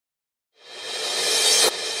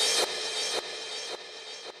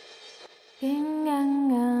It's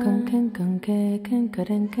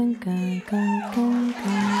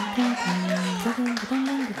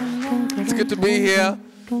good to be here.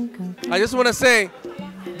 I just want to say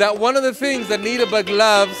that one of the things that Nederburg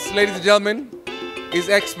loves, ladies and gentlemen, is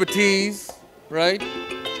expertise, right?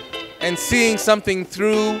 And seeing something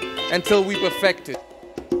through until we perfect it.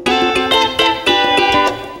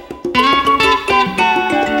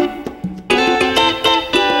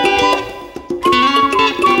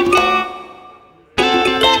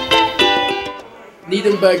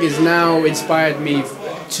 Nederburg has now inspired me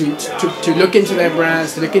to look into their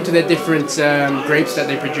brands, to look into their different grapes that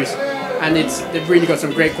they produce, and they've really got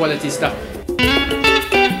some great quality stuff.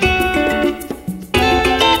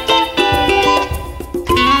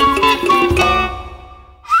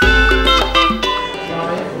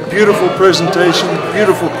 Beautiful presentation,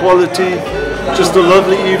 beautiful quality, just a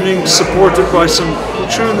lovely evening supported by some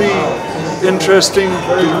truly interesting,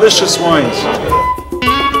 delicious wines.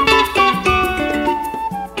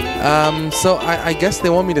 So I guess they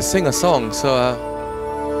want me to sing a song, so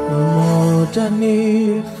Moja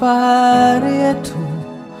ni fahari yetu,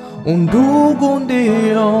 undugu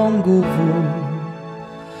ndio nguvu,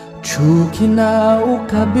 chuki na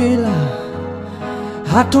ukabila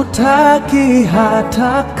hatutaki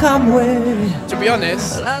hata kamwe. To be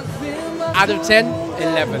honest, out of 10,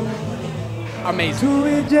 11. Amazing.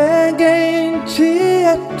 Tuijenge nchi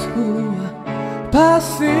yetu,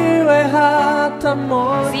 pasiwe hata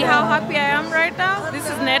moja. See how happy I am right now? This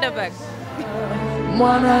is Nederburg.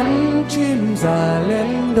 Mwananchi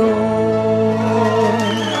mzalendo.